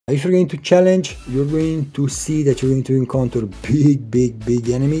If you're going to challenge, you're going to see that you're going to encounter big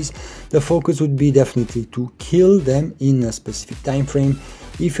enemies. The focus would be definitely to kill them in a specific time frame.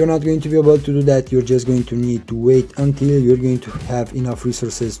 If you're not going to be able to do that, you're just going to need to wait until you're going to have enough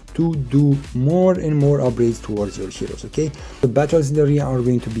resources to do more and more upgrades towards your heroes, okay? The battles in the arena are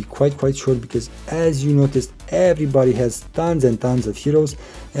going to be quite short because, as you noticed, everybody has tons and tons of heroes,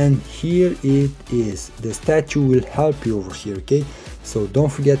 and here it is. The statue will help you over here, okay? So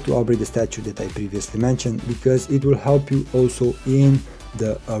don't forget to upgrade the statue that I previously mentioned, because it will help you also in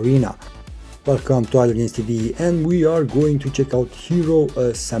the arena. Welcome to Idle Games TV, and we are going to check out Hero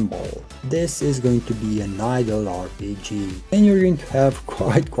Assemble. This is going to be an idle RPG, and you're going to have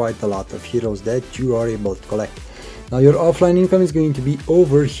quite a lot of heroes that you are able to collect. Now your offline income is going to be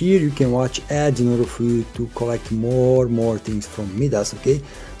over here. You can watch ads in order for you to collect more things from Midas, okay?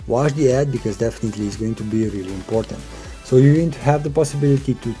 Watch the ad because definitely it's going to be really important. So you're going to have the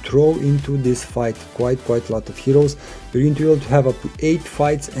possibility to throw into this fight quite a lot of heroes. You're going to be able to have up to 8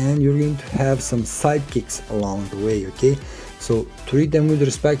 fights, and you're going to have some sidekicks along the way, okay? So treat them with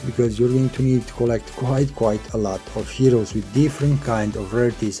respect, because you're going to need to collect quite a lot of heroes with different kind of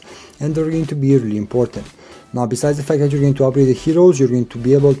rarities, and they're going to be really important. Now, besides the fact that you're going to upgrade the heroes, you're going to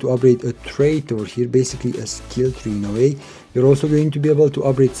be able to upgrade a trait over here, basically a skill tree in a way. You're also going to be able to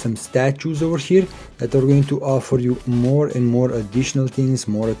upgrade some statues over here that are going to offer you more and more additional things,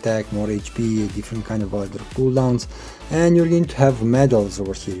 more attack, more HP, different kind of other cooldowns, and you're going to have medals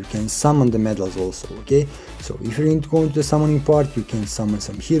over here. You can summon the medals also, okay? So if you're going to go into the summoning part, you can summon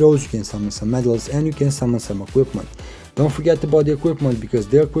some heroes, you can summon some medals, and you can summon some equipment. Don't forget about the equipment, because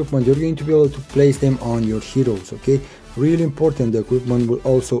the equipment, you're going to be able to place them on your heroes, okay? Really important, the equipment will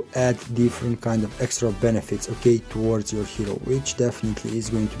also add different kind of extra benefits, okay, towards your hero, which definitely is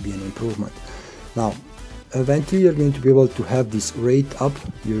going to be an improvement. Now, eventually you're going to be able to have this rate up.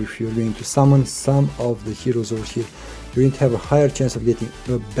 If you're going to summon some of the heroes over here, you're going to have a higher chance of getting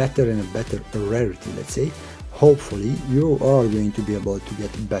a better and a better rarity, let's say. Hopefully you are going to be able to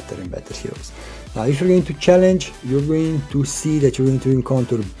get better and better heroes. Now if you're going to challenge, you're going to see that you're going to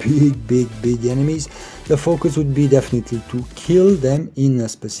encounter big enemies. The focus would be definitely to kill them in a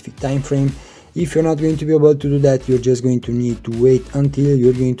specific time frame. If you're not going to be able to do that, you're just going to need to wait until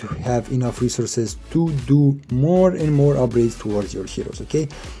you're going to have enough resources to do more and more upgrades towards your heroes, okay?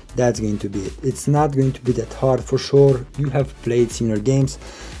 That's going to be it. It's not going to be that hard for sure. You have played similar games,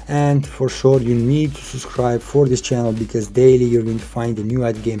 and for sure you need to subscribe for this channel, because daily you're going to find a new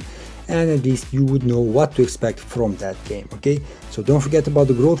ad game, and at least you would know what to expect from that game, okay? So don't forget about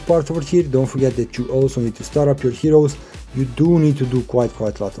the growth part over here. Don't forget that you also need to start up your heroes. You do need to do quite a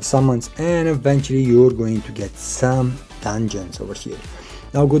lot of summons, and eventually you're going to get some dungeons over here.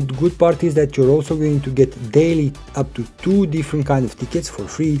 Now good part is that you're also going to get daily up to 2 different kind of tickets for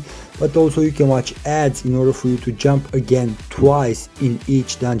free, but also you can watch ads in order for you to jump again twice in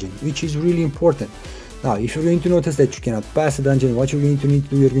each dungeon, which is really important. Now if you're going to notice that you cannot pass a dungeon, what you're going to need to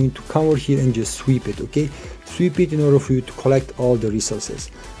do, you're going to come over here and just sweep it, okay? Sweep it in order for you to collect all the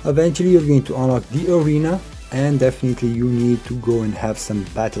resources. Eventually you're going to unlock the arena, and definitely you need to go and have some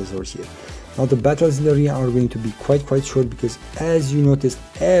battles over here. Now the battles in the arena are going to be quite short, because, as you noticed,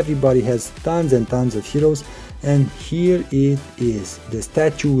 everybody has tons and tons of heroes, and here it is. The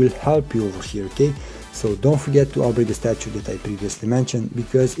statue will help you over here, okay? So don't forget to upgrade the statue that I previously mentioned,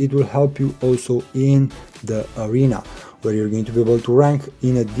 because it will help you also in the arena, where you're going to be able to rank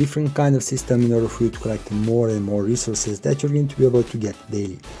in a different kind of system in order for you to collect more and more resources that you're going to be able to get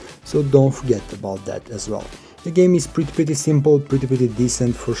daily. So don't forget about that as well. The game is pretty simple, pretty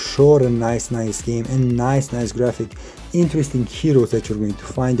decent, for sure. A nice game, and nice graphic, interesting heroes that you're going to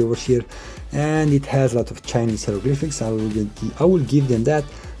find over here, and it has a lot of Chinese hieroglyphics. I will give them that,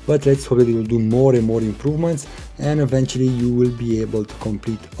 but let's hope that it will do more and more improvements, and eventually you will be able to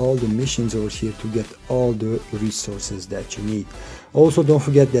complete all the missions over here to get all the resources that you need. Also, don't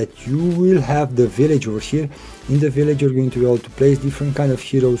forget that you will have the village over here. In the village, you're going to be able to place different kind of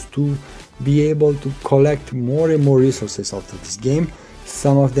heroes to be able to collect more and more resources out of this game.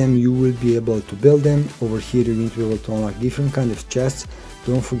 Some of them you will be able to build them. Over here you're going to be able to unlock different kind of chests.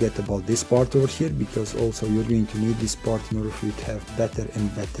 Don't forget about this part over here, because also you're going to need this part in order for you to have better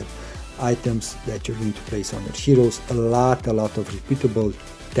and better items that you're going to place on your heroes. A lot of repeatable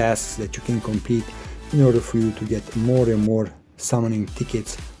tasks that you can complete in order for you to get more and more summoning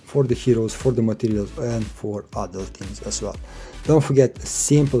tickets for the heroes, for the materials, and for other things as well. Don't forget, a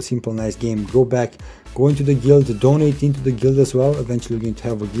simple nice game. Go back, go into the guild, donate into the guild as well. Eventually you're going to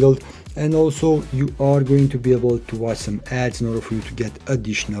have a guild, and also you are going to be able to watch some ads in order for you to get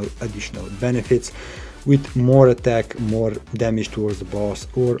additional benefits. with more attack, more damage towards the boss,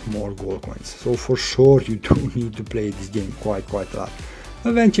 or more gold coins. So for sure you do need to play this game quite a lot.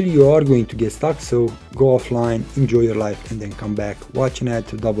 Eventually you are going to get stuck, so go offline, enjoy your life, and then come back, watch an ad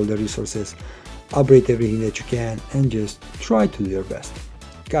to double the resources, upgrade everything that you can, and just try to do your best.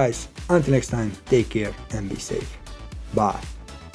 Guys, until next time, take care and be safe. Bye.